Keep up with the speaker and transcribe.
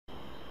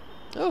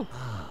Oh.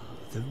 Ah,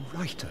 the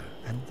writer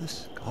and the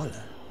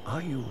scholar.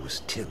 Are you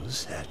still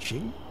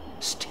searching?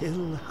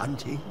 Still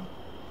hunting?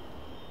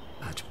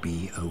 But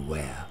be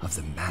aware of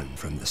the man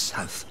from the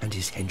south and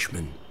his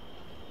henchmen.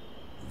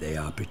 They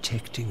are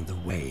protecting the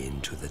way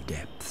into the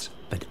depths,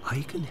 but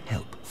I can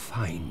help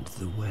find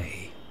the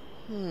way.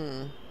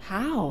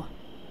 How?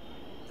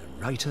 The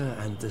writer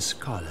and the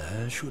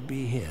scholar should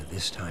be here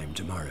this time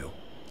tomorrow.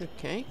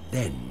 Okay.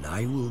 Then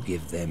I will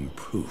give them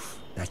proof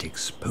that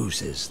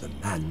exposes the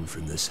man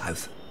from the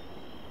south,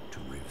 to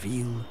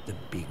reveal the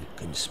big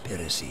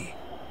conspiracy,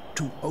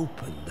 to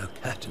open the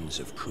curtains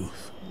of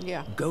truth.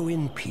 Yeah. Go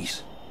in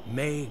peace.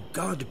 May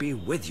God be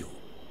with you.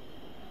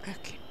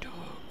 Okay, dog.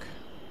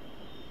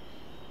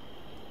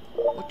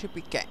 What did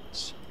we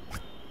get?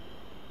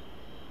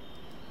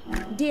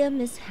 Dear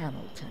Miss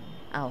Hamilton,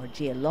 our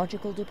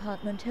geological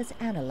department has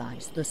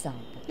analyzed the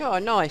sample. Oh,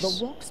 nice.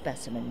 The rock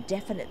specimen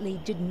definitely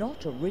did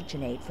not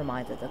originate from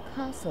either the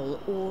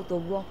castle or the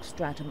rock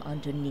stratum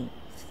underneath.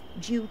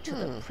 Due to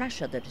the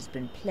pressure that has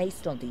been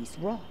placed on these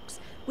rocks,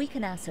 we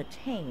can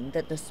ascertain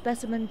that the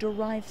specimen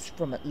derives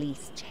from at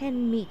least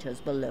 10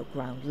 meters below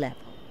ground level.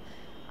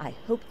 I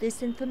hope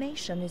this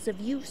information is of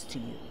use to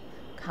you.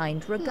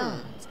 Kind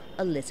regards,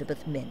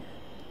 Elizabeth Minner.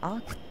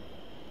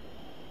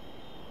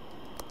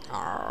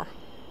 Arr.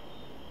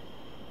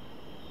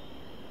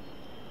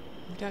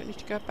 We don't need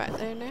to go back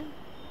there now.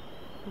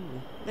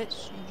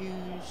 Let's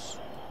use...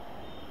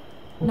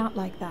 Not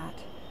like that.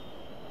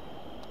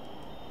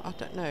 I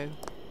don't know.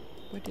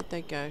 Where did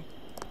they go?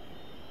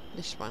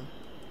 This one.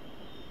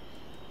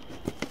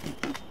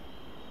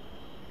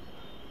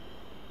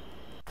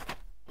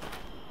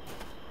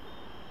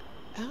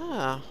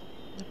 Ah,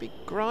 the big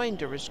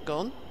grinder has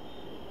gone.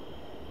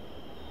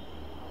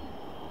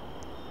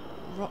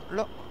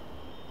 Look.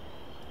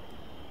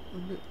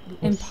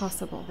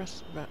 Impossible.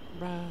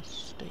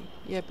 Rusty.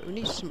 Yeah, but we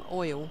need some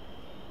oil.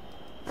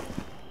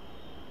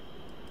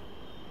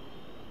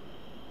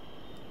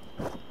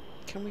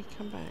 Can we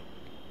come back?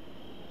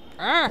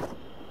 Ah!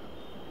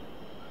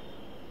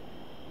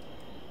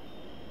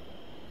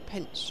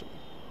 Pencil.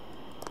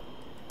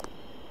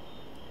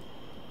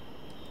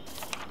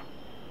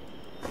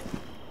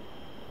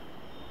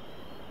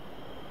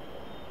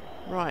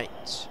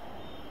 Right.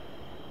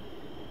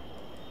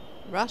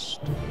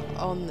 Rust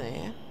on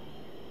there.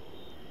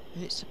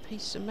 And it's a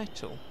piece of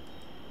metal.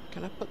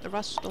 Can I put the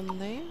rust on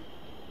there?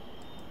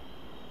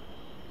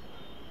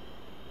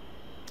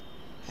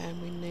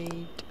 And we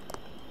need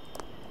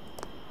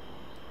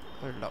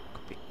a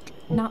lockpick.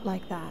 Not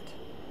like that.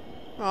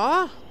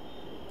 Ah!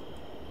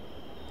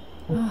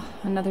 Oh,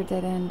 another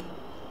dead end.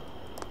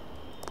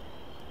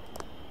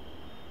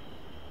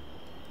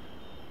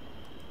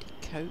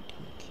 Decoding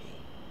key.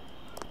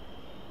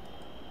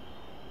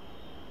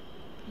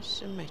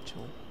 Piece of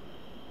metal.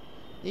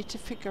 Need to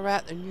figure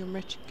out the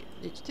numeric.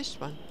 It's this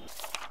one.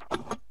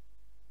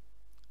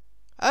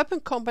 Open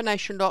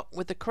combination lock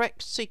with the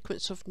correct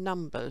sequence of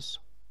numbers.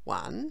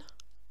 1.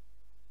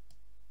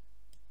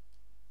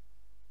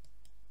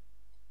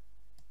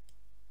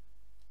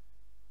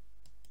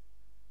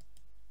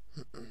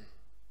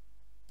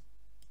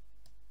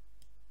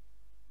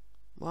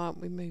 Why aren't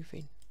we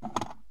moving?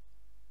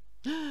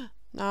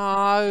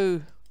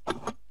 No.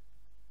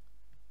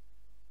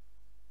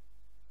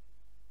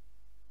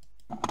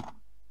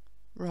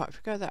 Right, if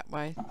we go that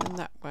way, then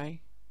that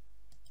way,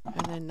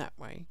 and then that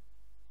way,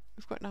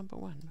 we've got number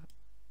 1.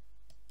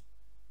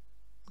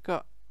 We've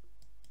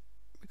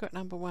got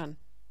number 1.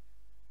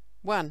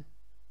 1.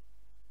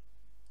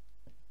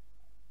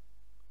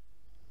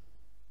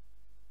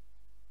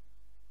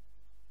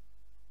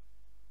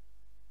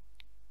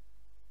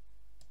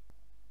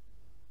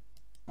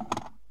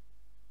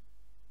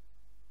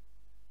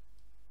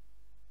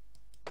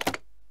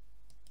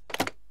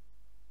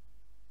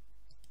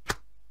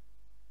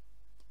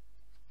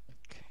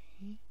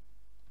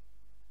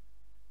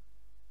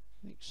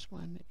 Next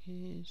one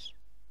is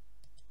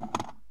 9.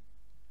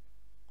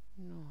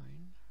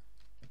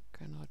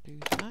 Can I do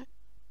that?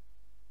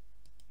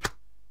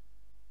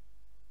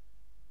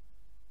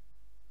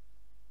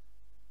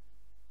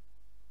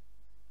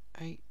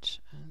 Eight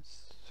and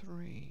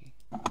 3.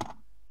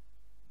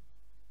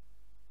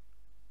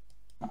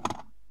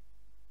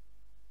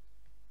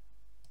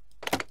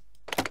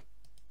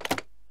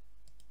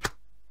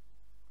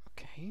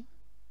 Okay.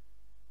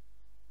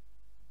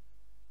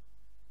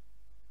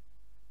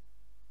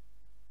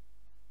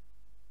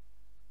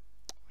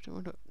 What do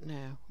we look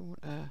now? We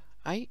want a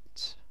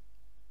 8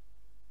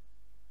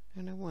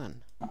 and a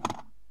 1.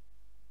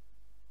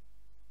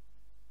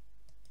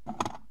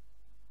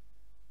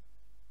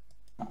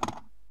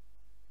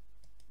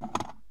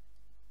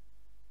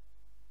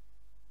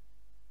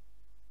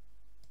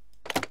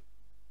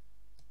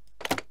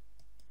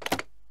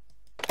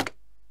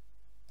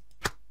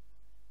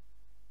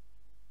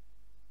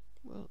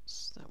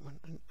 What's that one?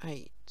 An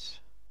 8.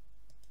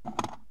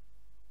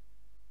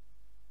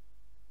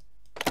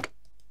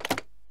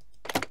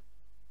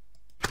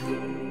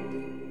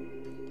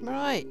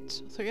 Right,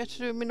 I thought you had to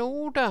do them in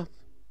order.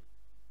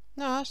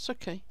 No, that's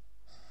okay.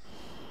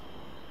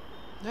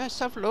 Let's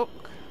have a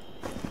look.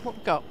 What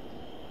we got?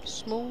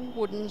 Small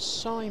wooden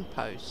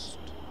signpost.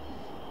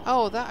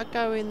 Oh, that'll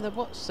go in the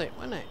what's it,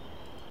 won't it?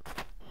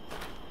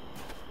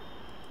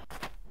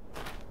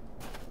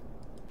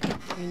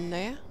 In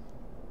there.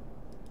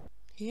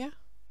 Here.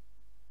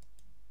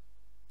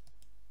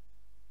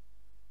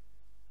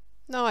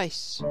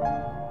 Nice.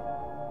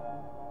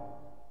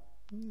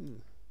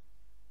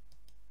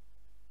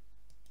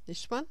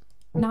 This one?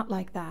 Not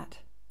like that.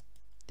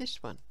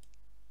 This one.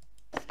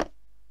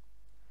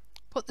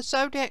 Put the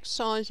zodiac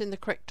signs in the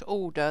correct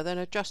order, then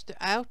adjust the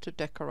outer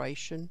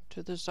decoration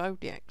to the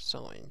zodiac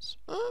signs.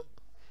 Huh?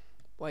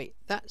 Wait,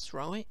 that's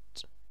right.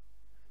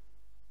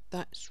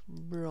 That's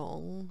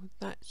wrong.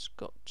 That's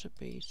got to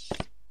be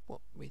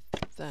swapped with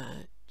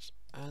that.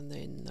 And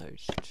then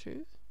those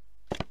two.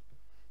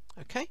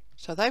 Okay,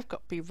 so they've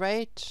got to be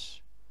red,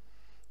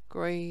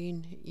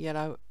 green,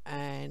 yellow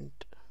and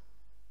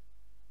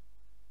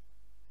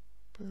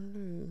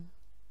blue.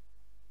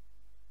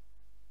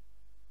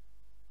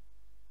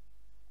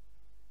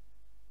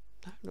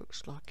 That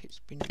looks like it's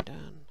been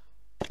done.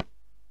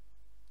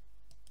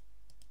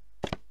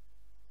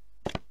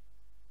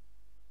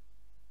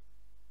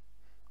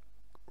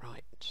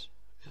 Right,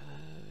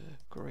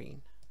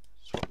 green.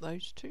 Swap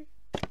those two.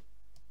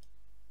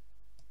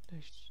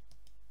 Those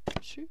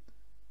two.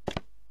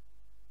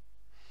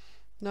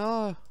 No,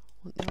 I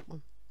want that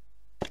one.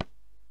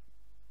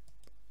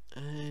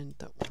 And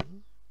that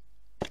one.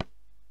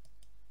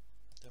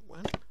 That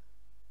one.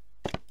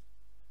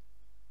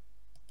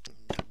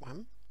 And that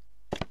one.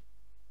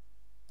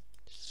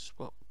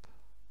 Swap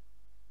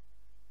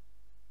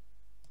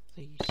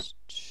these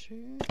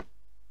two.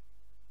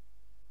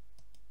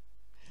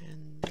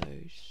 And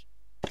those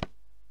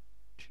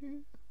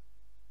two.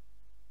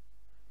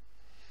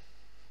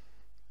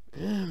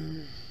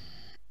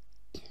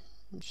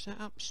 Is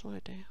that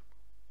upside down?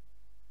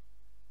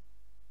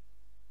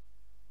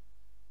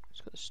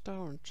 It's got a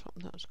star on top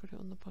and that's got it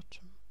on the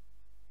bottom.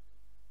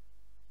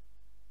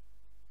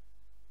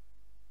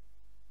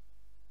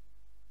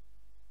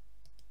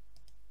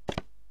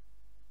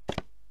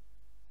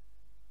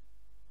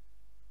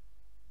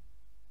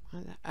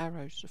 And the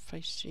arrows are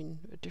facing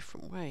a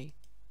different way.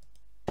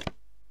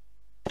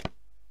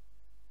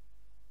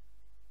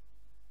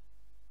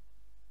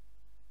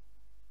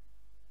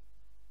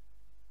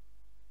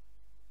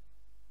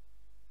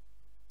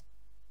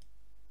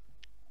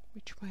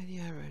 Which way the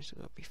arrows have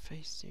got to be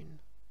facing?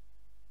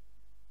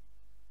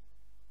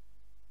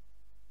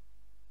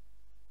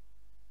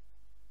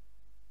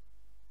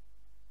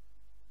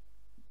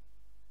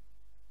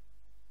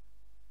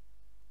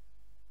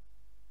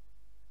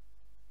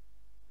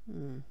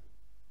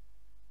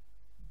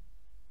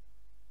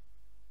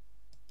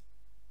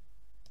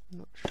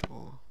 Not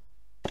sure.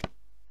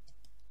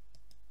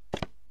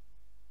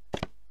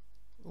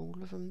 All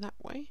of them that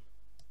way?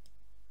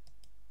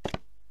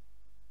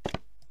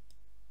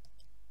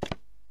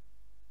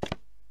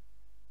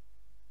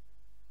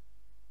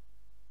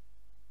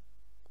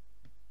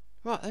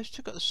 Right, those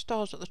two got the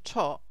stars at the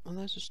top and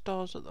those are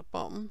stars at the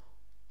bottom.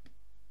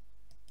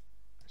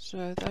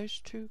 So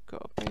those two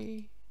got to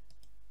be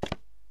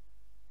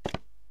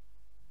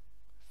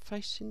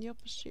facing the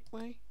opposite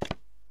way.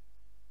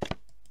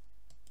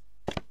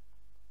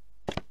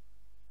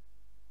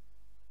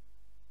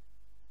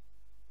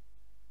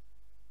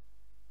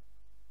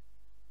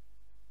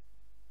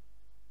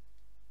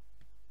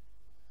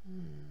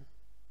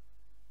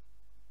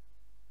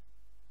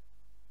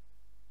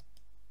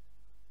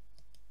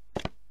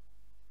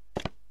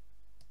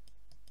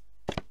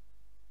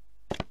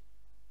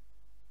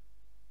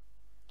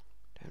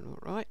 Don't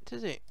look right,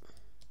 does it?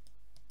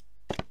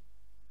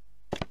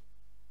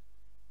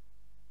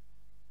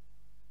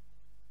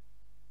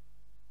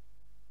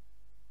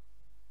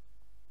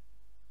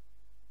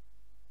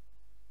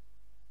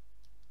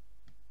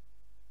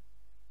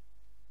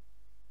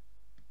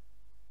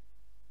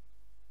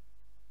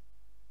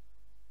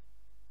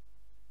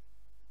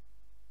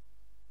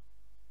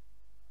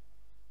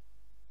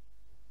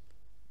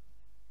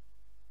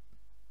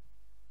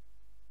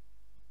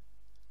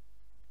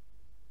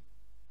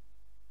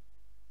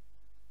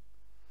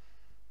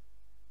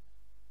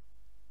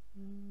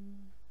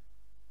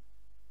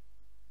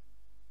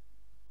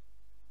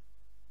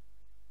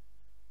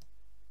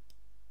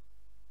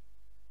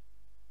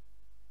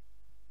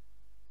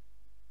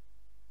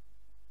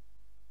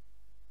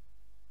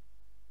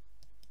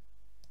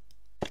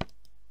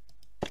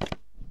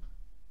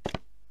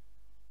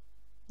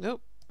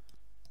 Nope.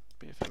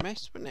 Bit of a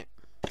mess, wasn't it?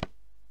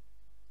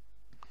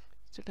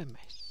 Still a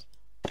mess.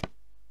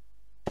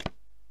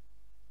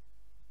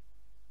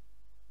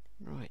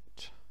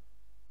 Right.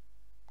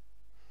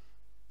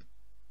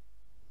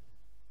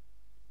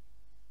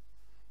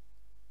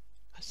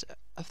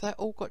 Have they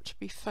all got to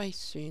be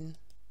facing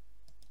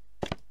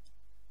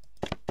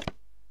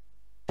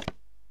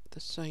the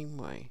same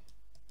way?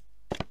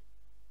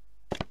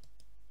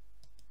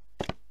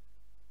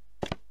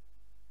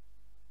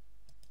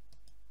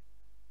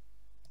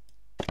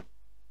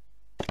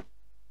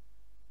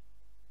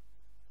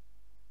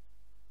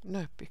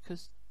 No, because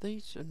because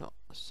these are not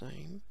the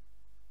same.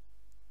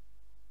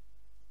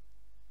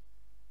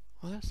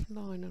 Well, that's a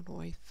line all the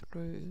way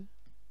through.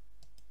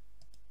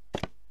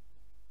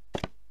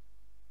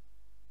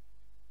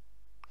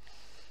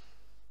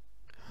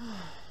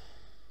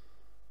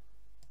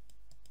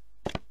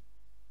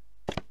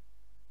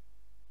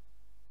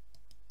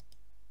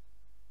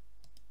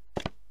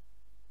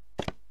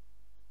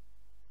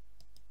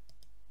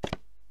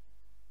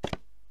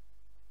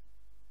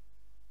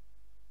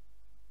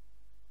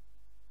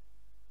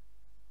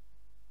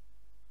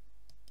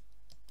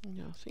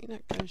 Yeah, I think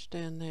that goes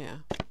down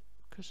there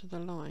because of the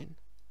line.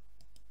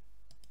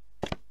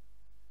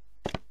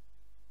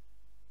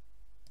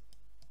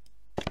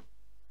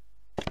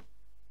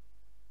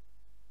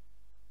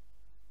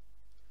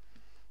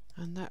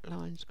 And that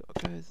line's got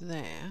to go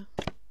there.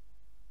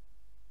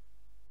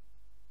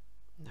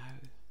 No,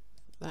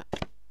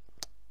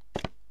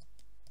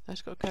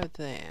 that's got to go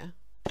there.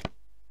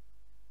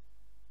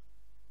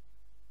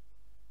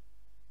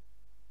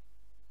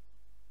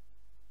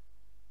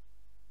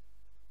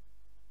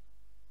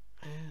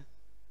 And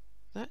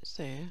that's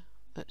there,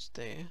 that's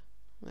there,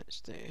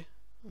 that's there,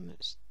 and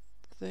that's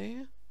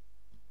there.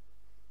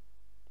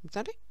 Is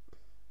that it?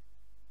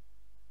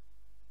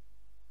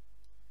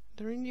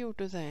 They're in the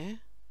order there.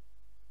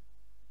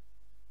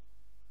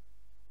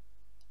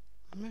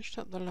 I meshed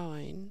up the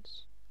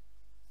lines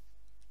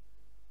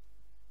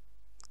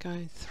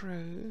going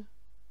through.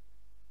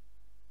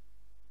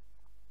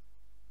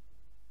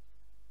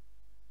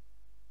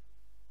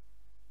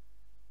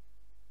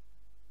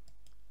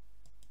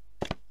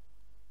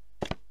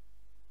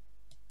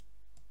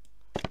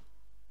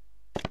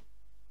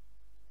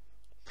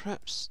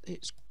 Perhaps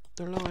it's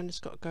the line has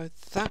got to go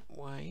that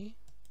way.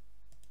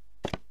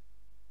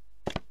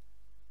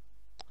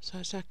 So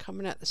it's now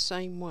coming out the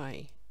same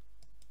way.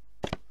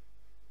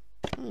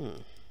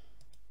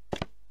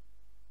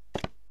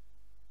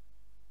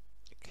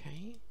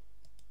 Okay.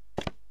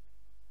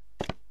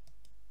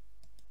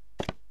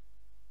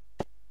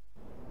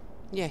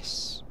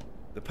 Yes.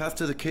 The path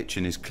to the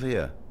kitchen is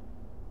clear.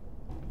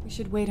 We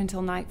should wait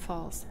until night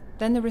falls.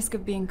 Then the risk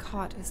of being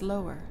caught is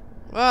lower.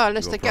 Well,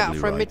 unless You're they get out probably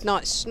for a right.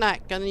 midnight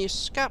snack and you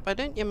scupper,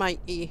 don't you,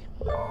 matey?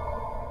 I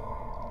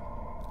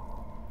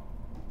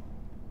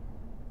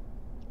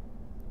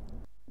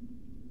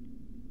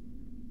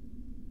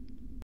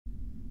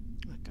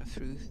go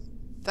through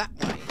that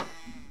way.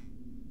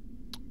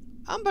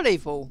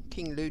 Unbelievable.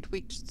 King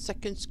Ludwig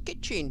II's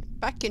kitchen.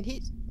 Back in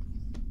his...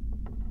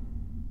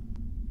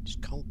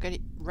 Just can't get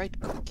it red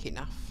quick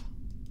enough.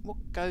 What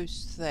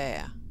goes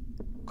there?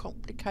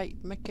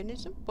 Complicated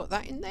mechanism? Put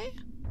that in there?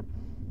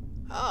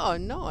 Oh,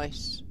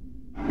 nice.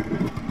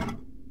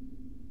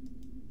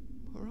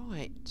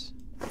 Right.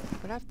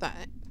 We'll have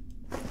that.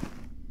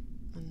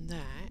 And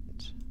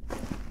that.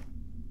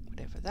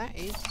 Whatever that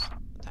is.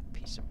 That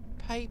piece of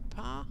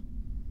paper.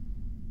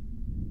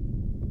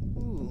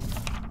 Ooh.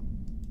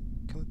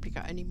 Can we pick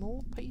up any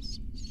more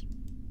pieces?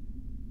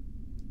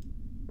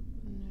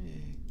 No.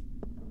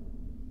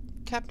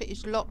 Cabinet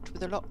is locked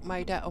with a lock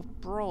made out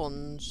of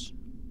bronze.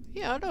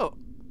 Yeah, look.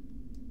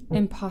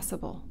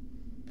 Impossible.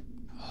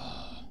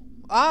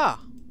 Ah!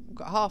 We've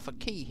got half a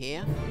key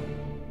here.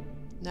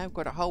 Now we've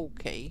got a whole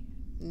key.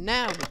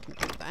 Now we can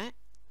do that.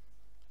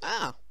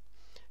 Ah!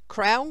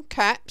 Crown,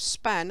 cap,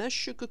 spanner,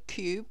 sugar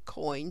cube,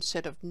 coin,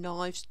 set of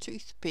knives,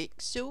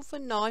 toothpick, silver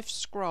knife,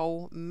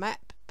 scroll,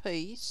 map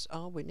piece.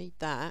 Oh, we need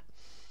that.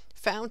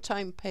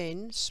 Fountain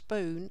pen,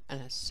 spoon, and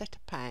a set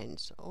of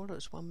pans. Oh,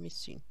 there's one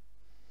missing.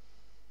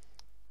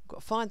 We've got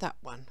to find that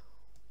one.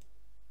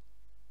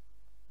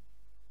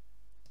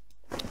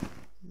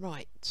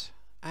 Right.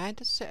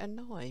 And a set of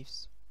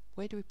knives.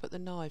 Where do we put the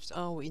knives?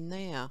 Oh, in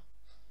there.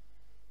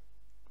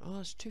 Oh,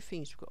 there's two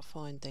things we've got to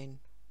find then.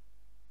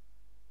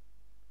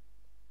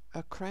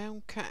 A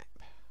crown cap.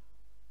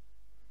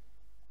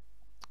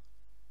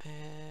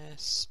 A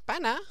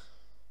spanner.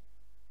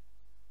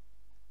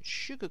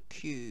 Sugar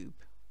cube.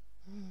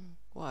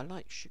 Well, I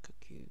like sugar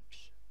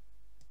cubes.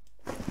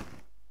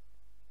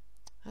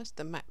 That's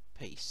the map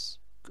piece.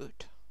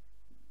 Good.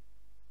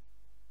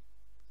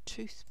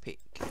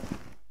 Toothpick.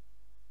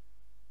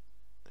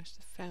 That's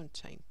the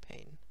fountain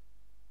pen.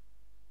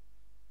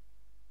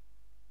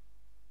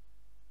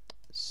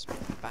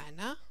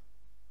 Spanner.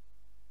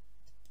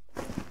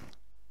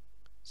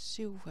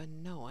 Silver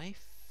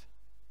knife.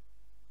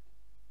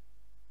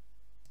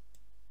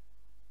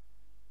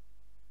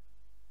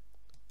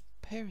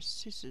 Pair of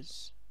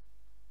scissors.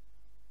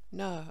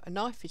 No, a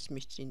knife is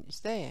missing.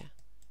 It's there.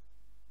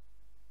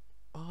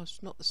 Oh,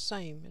 it's not the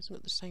same. It hasn't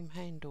got the same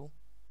handle.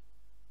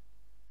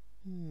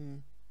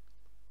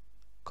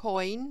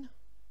 Coin.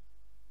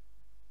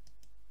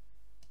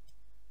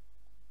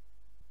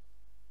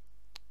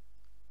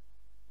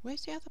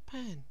 Where's the other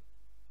pan?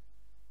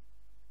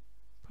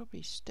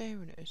 Probably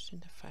staring at us in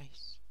the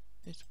face.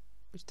 Is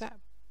that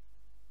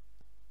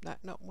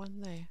not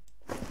one there?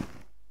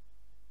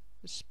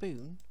 The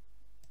spoon?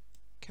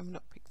 Can we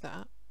not pick that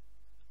up?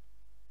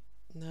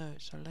 No,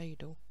 it's a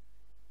ladle.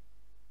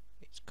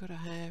 It's got to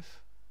have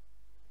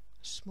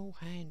a small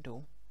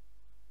handle.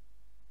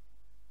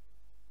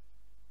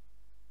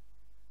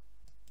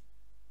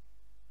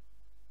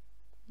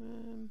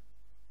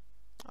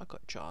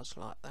 got jars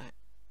like that,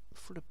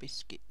 full of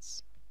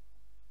biscuits.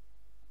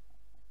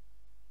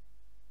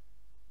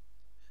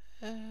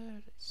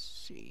 Let's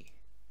see.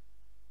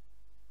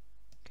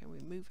 Can we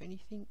move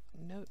anything?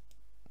 No.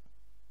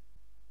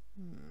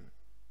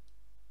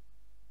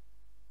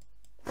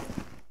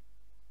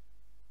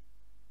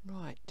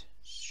 Right,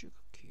 sugar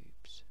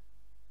cubes.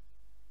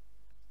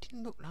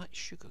 Didn't look like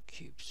sugar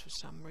cubes for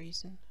some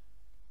reason.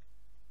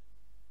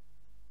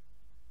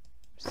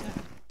 Was that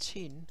a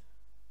tin?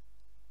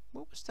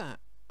 What was that?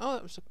 Oh,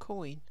 that was a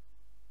coin.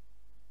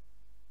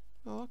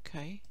 Oh,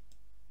 okay.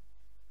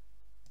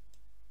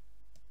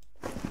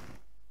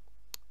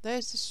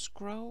 There's the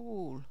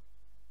scroll.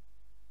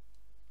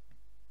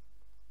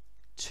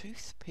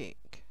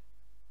 Toothpick.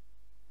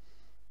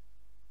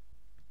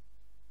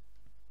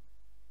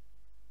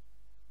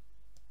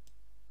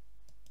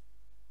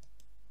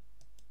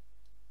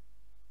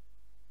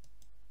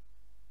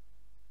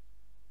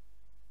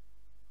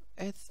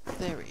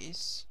 There it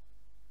is.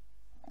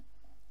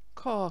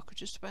 Oh, I could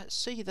just about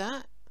see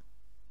that.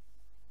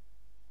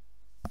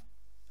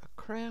 A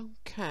crown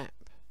cap.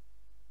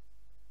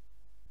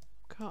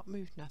 Can't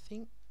move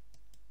nothing.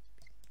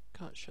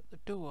 Can't shut the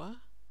door.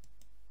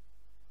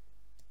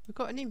 We've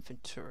got an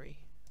inventory.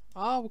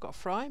 Oh, we've got a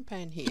frying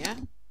pan here.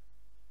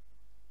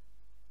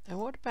 And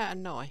what about a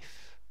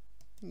knife?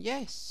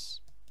 Yes.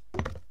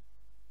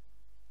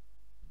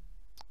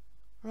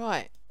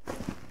 Right.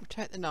 We'll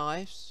take the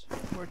knives.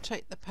 We'll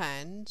take the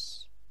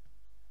pans.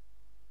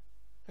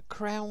 A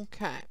crown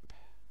cap.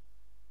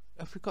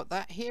 Have we got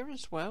that here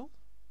as well?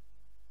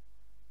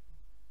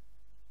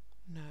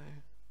 No.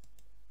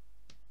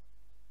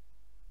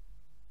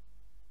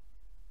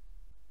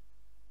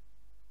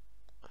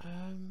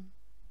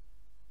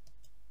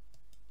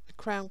 The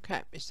crown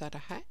cap, is that a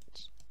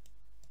hat?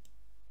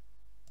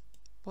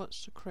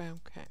 What's the crown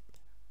cap?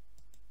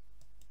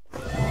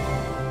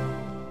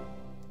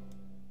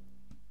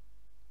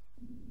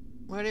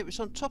 Well, it was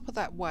on top of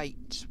that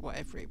weight,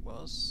 whatever it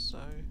was, so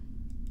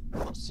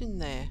what's in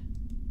there?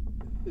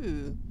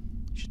 Ooh,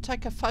 should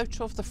take a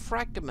photo of the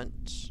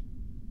fragment.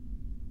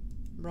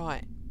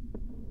 Right.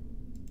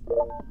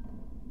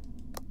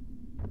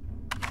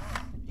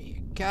 Here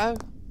you go.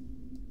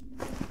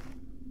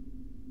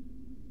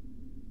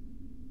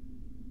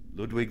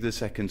 Ludwig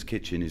II's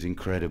kitchen is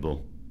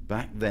incredible.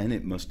 Back then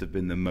it must have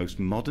been the most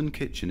modern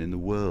kitchen in the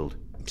world.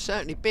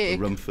 Certainly A big.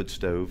 Rumford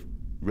stove,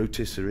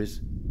 rotisseries,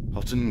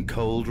 hot and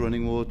cold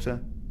running water,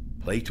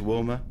 plate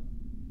warmer,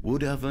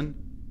 wood oven,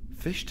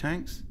 fish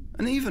tanks,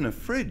 and even a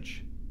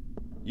fridge.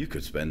 You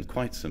could spend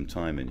quite some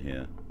time in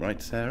here,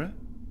 right, Sarah?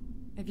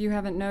 If you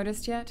haven't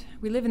noticed yet,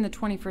 we live in the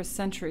 21st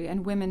century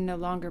and women no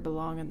longer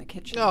belong in the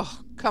kitchen.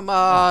 Oh, come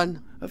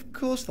on. Of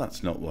course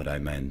that's not what I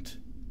meant.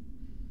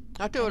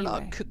 I do a lot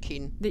Anyway, of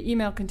cooking. The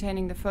email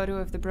containing the photo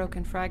of the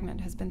broken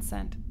fragment has been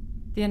sent.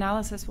 The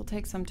analysis will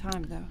take some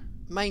time, though.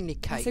 Mainly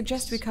cakes. I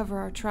suggest we cover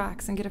our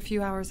tracks and get a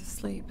few hours of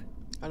sleep.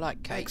 I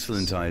like cakes.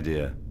 Excellent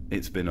idea.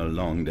 It's been a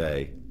long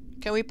day.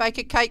 Can we bake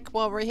a cake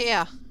while we're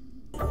here?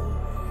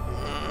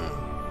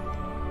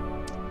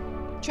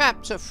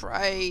 Chapter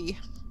 3.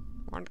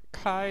 Want a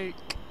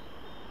cake.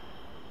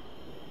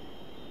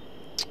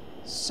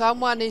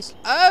 Someone is...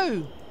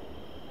 Oh!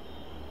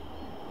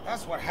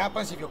 That's what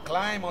happens if you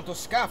climb onto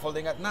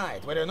scaffolding at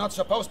night, where you're not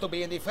supposed to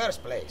be in the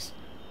first place.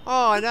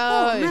 Oh,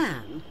 no. Oh,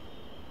 man.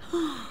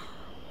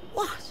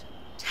 What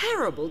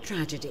terrible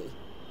tragedy.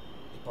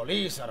 The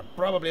police are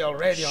probably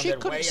already on She their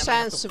couldn't way and I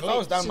have sound to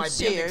close down my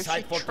sincere. building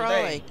site She for today.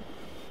 tried.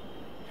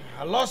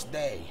 A lost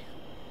day.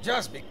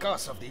 Just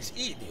because of these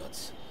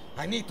idiots.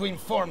 I need to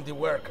inform the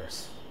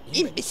workers.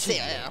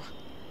 Imbecile.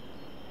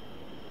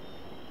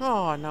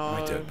 Oh, no.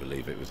 I don't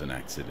believe it was an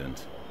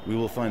accident. We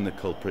will find the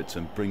culprits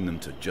and bring them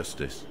to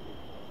justice.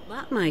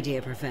 But, my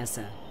dear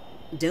Professor,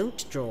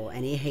 don't draw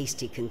any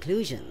hasty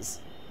conclusions.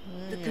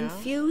 The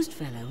confused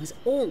fellow has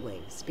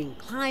always been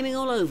climbing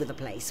all over the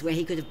place where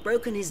he could have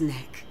broken his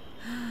neck.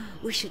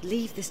 We should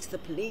leave this to the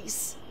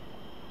police.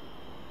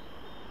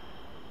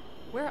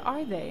 Where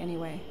are they,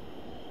 anyway?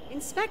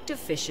 Inspector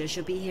Fisher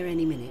should be here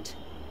any minute.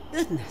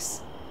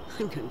 Goodness,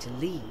 I'm going to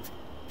leave.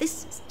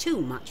 This is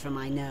too much for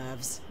my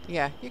nerves.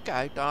 Yeah, you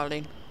go,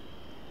 darling.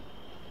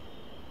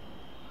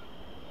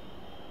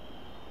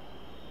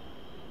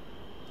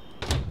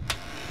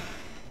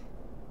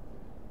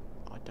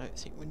 I don't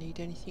think we need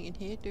anything in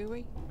here, do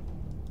we?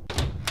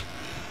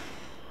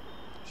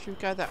 Should we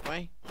go that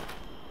way?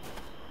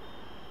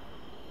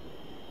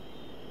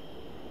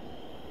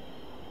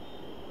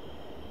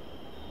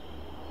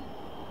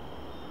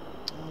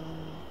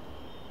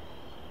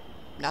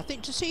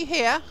 Nothing to see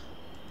here.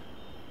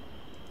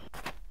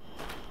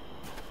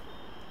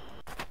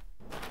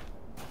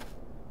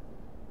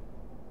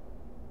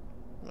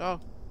 Oh.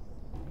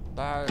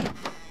 No.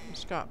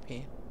 Let's go up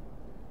here.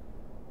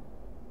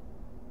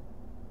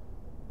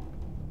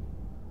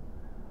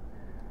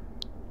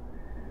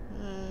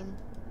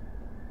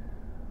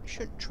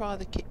 Shouldn't try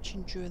the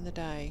kitchen during the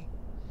day.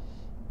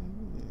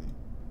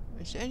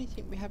 Is there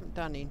anything we haven't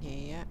done in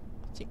here yet?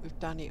 I think we've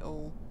done it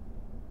all.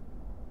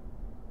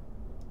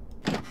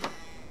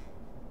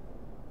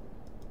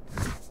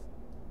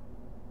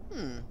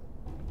 A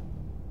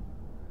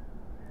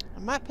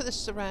map of the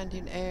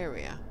surrounding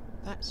area.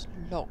 That's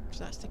locked.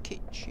 That's the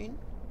kitchen.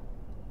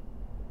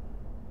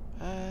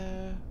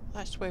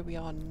 That's where we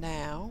are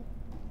now.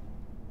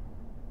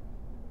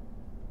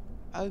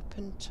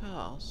 Open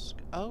task.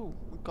 Oh,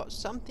 we've got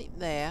something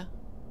there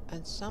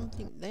and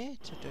something there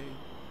to do.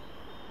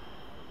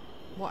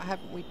 What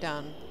haven't we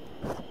done?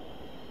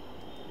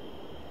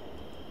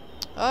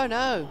 Oh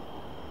no!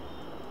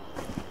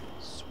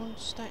 Swan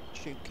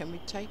statue. Can we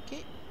take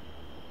it?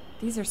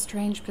 These are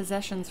strange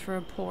possessions for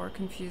a poor,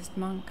 confused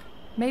monk.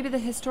 Maybe the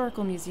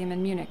Historical Museum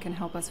in Munich can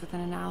help us with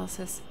an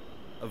analysis.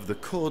 Of the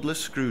cordless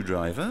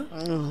screwdriver?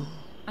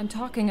 I'm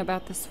talking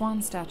about the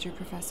swan statue,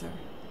 Professor.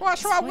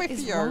 What's wrong What with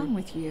is you? wrong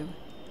with you?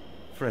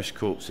 Fresh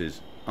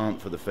corpses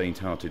aren't for the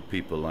faint-hearted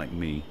people like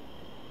me.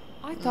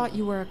 I thought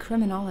you were a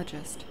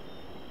criminologist.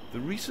 The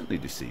recently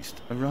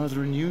deceased are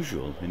rather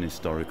unusual in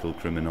historical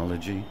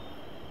criminology.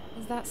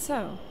 Is that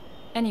so?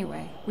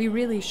 Anyway, we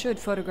really should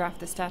photograph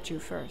the statue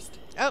first.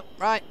 Oh,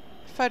 right.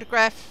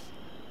 Photograph.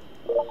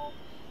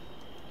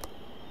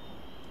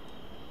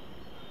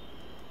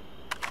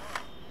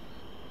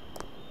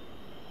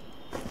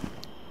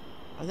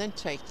 And then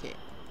take it.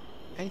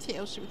 Anything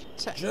else that we can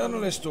take?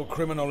 Journalist or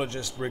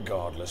criminologist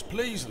regardless,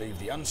 please leave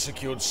the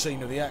unsecured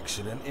scene of the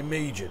accident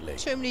immediately.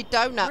 Too many We're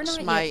donuts,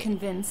 not mate. yet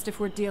convinced if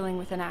we're dealing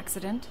with an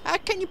accident. How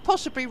can you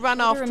possibly run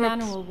Brother after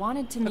Emmanuel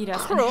wanted to meet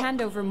us and crook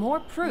hand over more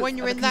proof when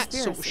you're of a in that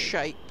sort of conspiracy.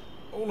 shape?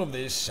 All of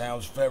this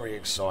sounds very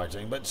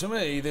exciting, but to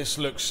me this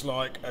looks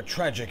like a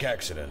tragic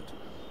accident.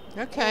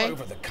 Okay. All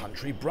over the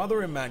country,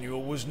 Brother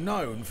Emmanuel was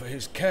known for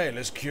his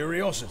careless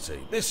curiosity.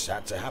 This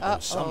had to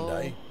happen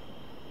someday.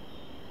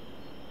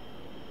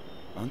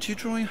 Aren't you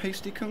drawing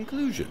hasty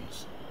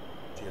conclusions?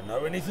 Do you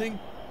know anything?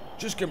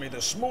 Just give me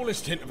the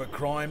smallest hint of a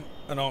crime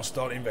and I'll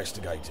start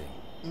investigating.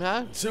 No,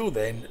 Until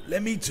then,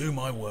 let me do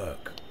my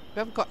work. we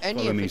haven't got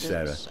any Follow me,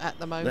 evidence Sarah. at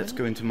the moment. Let's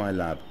go into my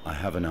lab. I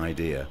have an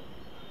idea.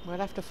 We'll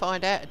have to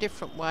find out a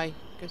different way,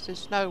 because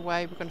there's no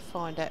way we're going to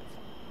find out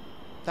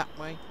that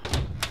way.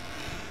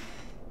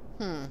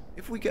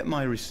 If we get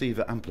my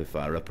receiver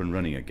amplifier up and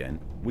running again,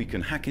 we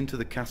can hack into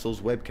the castle's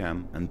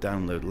webcam and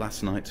download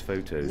last night's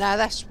photos. Now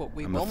that's what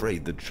we I'm want.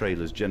 afraid the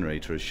trailer's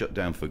generator is shut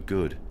down for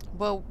good.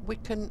 Well, we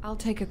can. I'll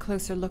take a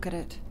closer look at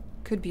it.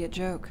 Could be a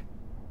joke.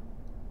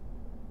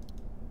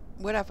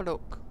 We'll have a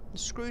look. The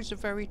screws are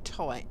very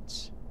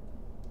tight.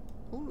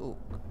 Ooh,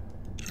 look.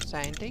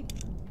 Sandy.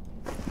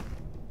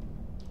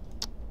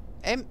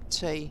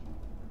 Empty.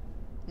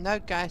 No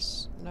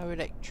gas, no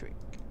electric.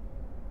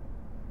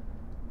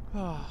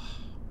 Oh,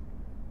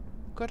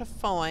 got to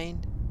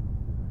find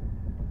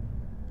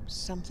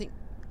something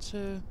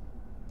to.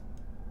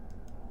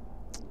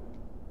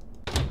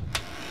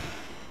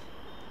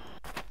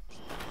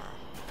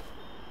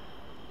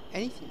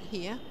 Anything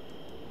here?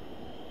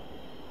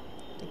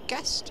 The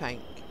gas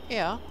tank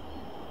here.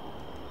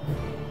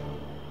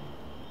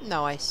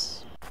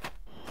 Nice.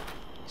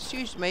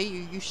 Excuse me,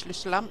 you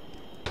useless lump.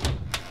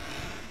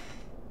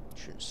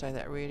 Shouldn't say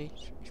that really.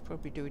 He's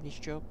probably doing his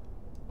job.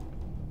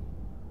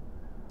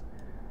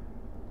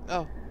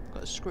 Oh,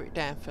 got to screw it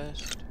down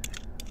first.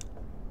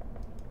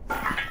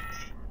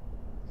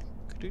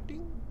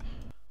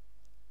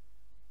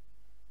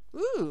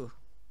 Ooh.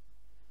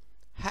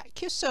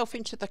 Hack yourself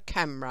into the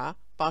camera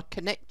by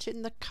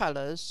connecting the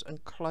colours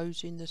and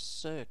closing the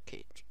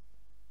circuit.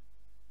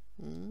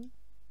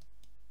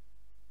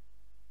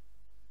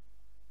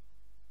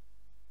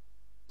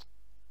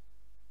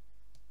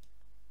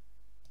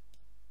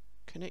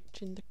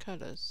 Connecting the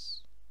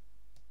colours.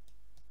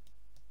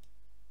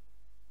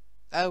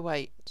 Oh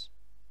wait.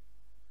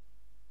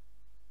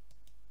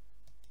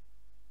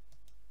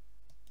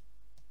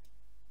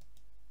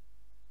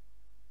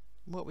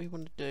 What we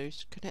want to do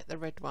is connect the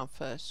red one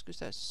first, because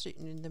that's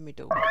sitting in the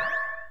middle.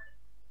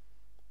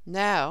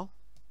 Now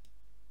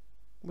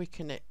we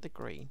connect the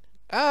green.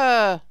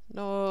 Ah,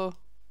 no.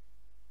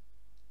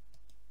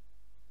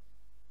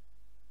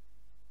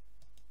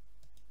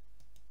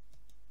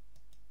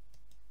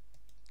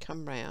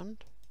 Come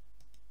round.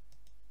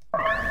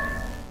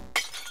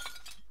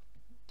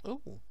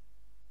 Oh.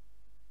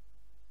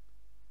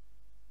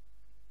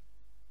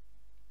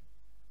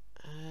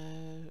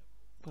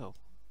 Well.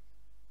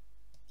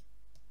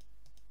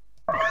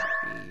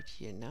 Should be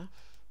easy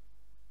enough.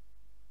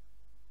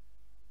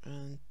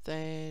 And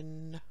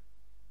then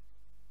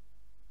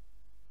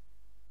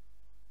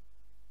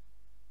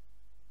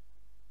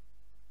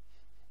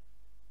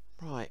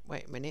right,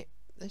 wait a minute.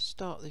 Let's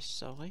start this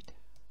side.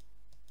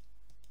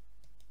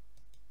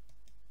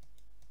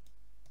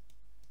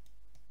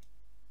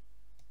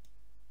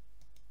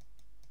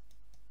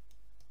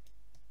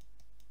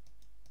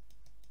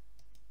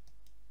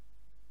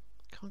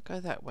 Can't go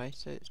that way,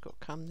 so it's got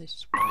to come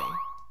this way.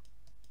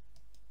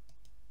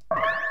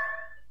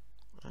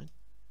 And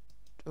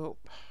up,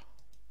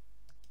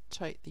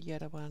 take the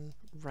yellow one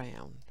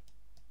round.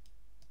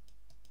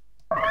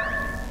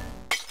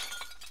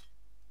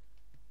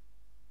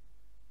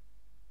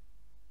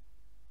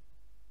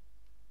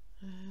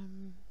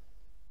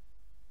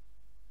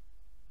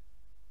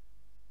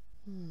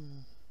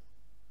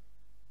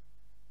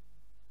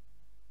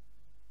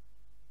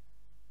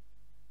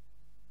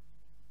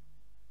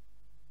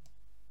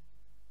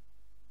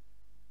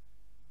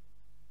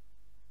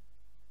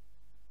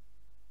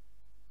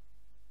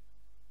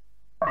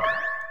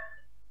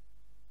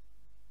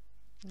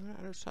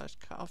 Looks like it's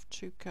cut off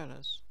 2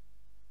 colours.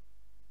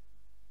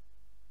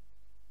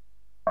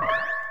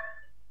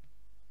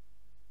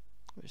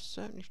 We've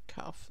certainly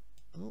cut off.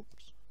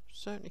 Oops.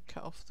 Certainly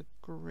cut off the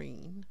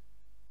green.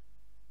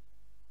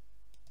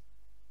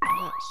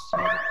 That's the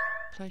only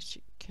place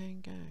it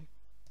can go.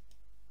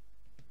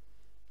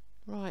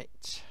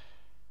 Right.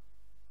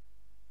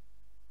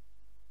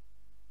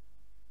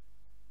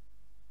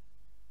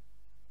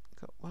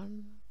 Got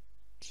 1,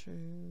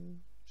 2,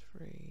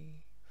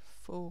 3,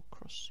 4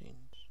 crossings.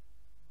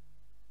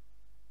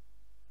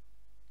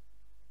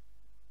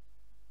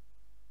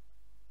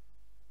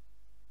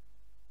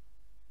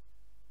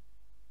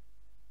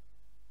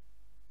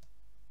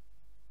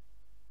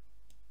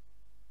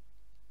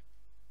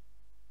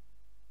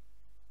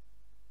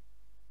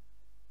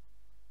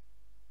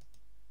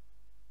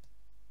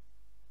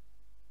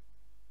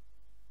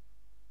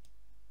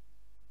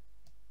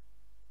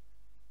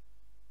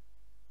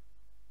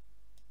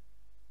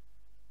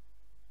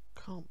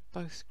 Can't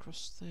both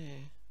cross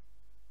there.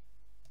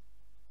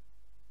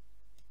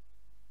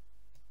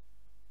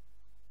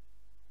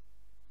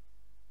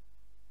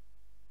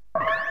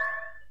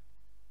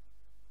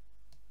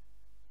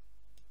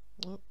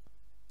 Oop.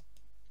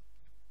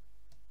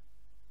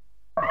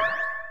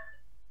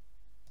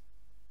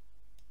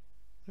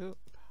 Oop.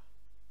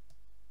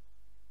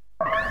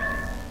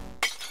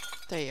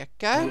 There you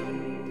go.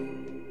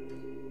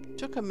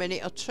 Took a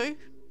minute or two.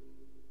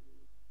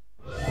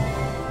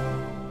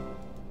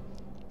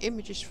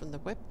 Images from the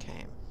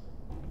webcam.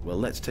 Well,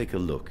 let's take a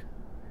look.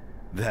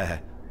 There,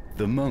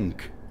 the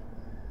monk.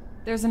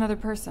 There's another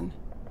person.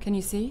 Can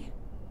you see?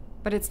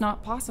 But it's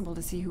not possible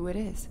to see who it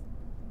is.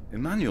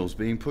 Emmanuel's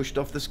being pushed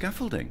off the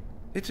scaffolding.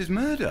 It's his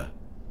murder.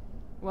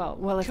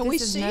 Well, if Can we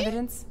this is see an it?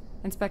 evidence,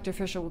 Inspector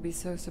Fisher will be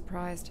so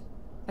surprised.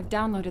 I've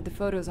downloaded the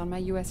photos on my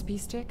USB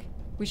stick.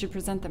 We should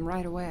present them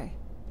right away.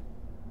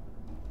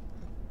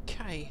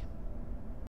 Okay.